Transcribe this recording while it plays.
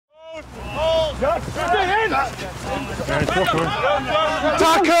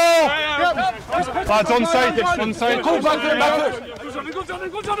Tackle! Lads, onside, it's onside.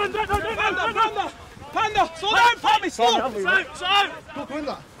 Panda, slow down, Pammy, slow!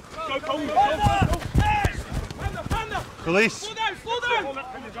 Release. Slow down!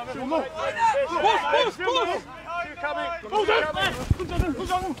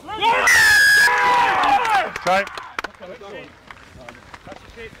 Try.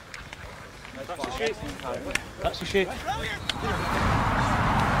 That's the shape.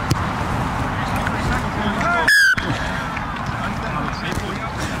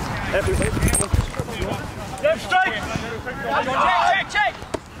 Left strike! Check!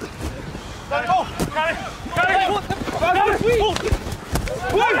 Go! Carry!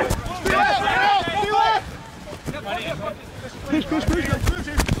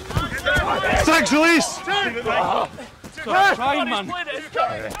 Six, release! Try, man.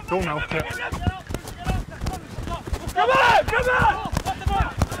 Don't milk it. Come on!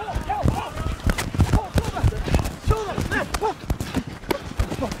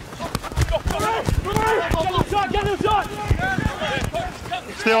 Get him shot!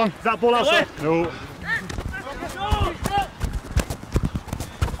 Stay on. Is that ball outside? No.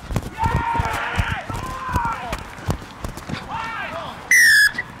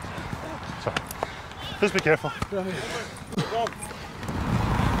 Sorry. Just be careful.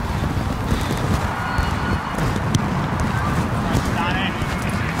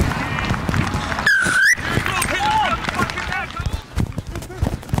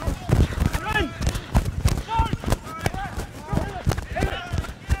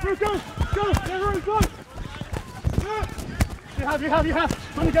 You have.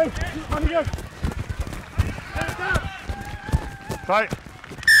 On you go. Right.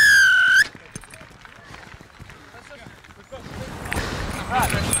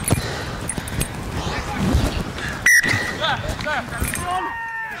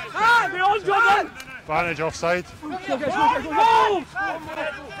 Advantage offside.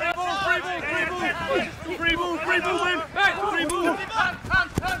 Free ball.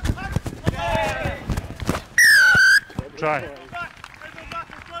 Try.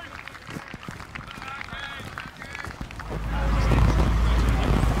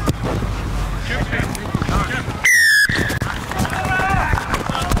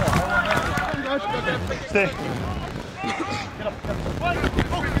 Stay.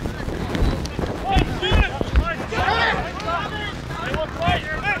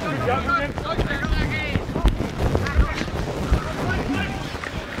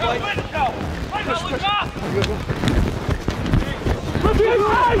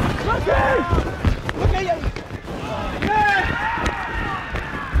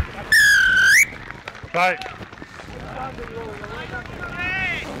 Right.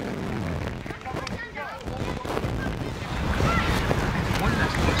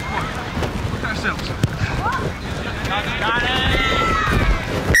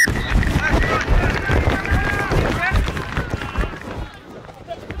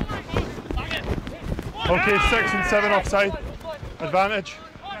 Okay, 6 and 7 offside. Advantage.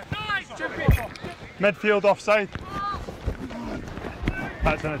 Midfield offside.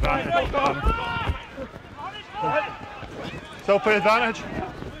 That's an advantage. Still play advantage.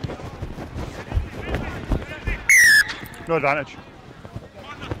 No advantage.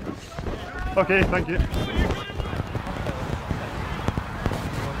 Okay, thank you.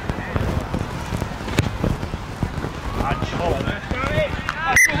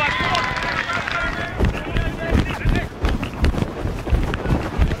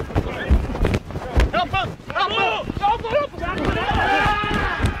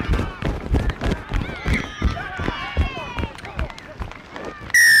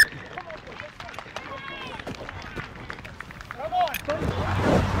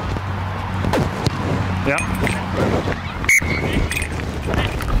 Yeah.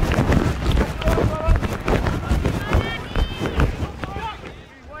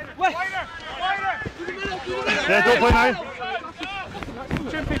 Yeah, don't play now.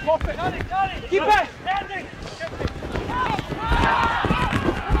 Chimpy, pop it. Keep it.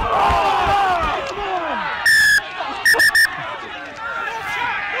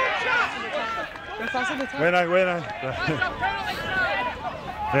 When I.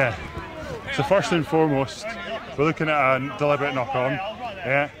 Yeah. So first and foremost, we're looking at a deliberate knock-on.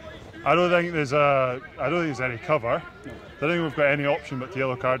 Yeah. I don't think there's any cover. I don't think we've got any option but to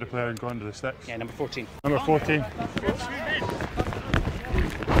yellow card the player and go under the sticks. Yeah, number 14. Number 14.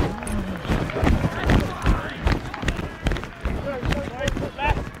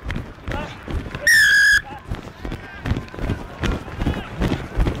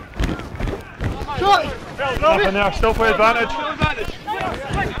 Nothing there, still play advantage.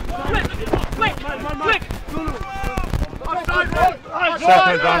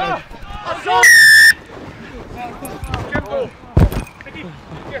 Second advantage.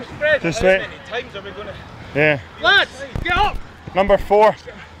 Just wait. Yeah. Lads, get up! Number 4.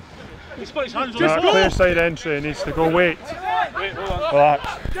 He's got his hands on That clear side entry needs to go. Wait.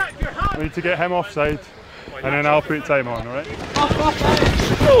 Relax. We need to get him offside, and then I'll put time on, alright?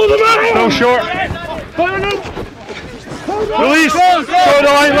 Still short. Release! Go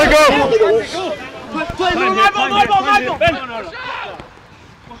the line, let go!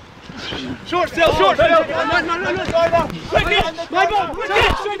 Short still, short still!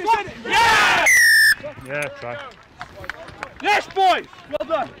 Yeah! Yeah, try. Yes, boys! Well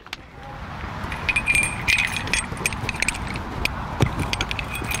done!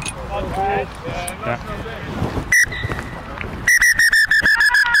 Yeah.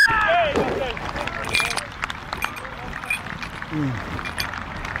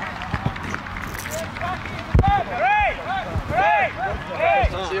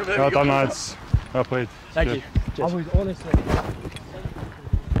 Well done, lads. Well played. Thank you. I was honestly.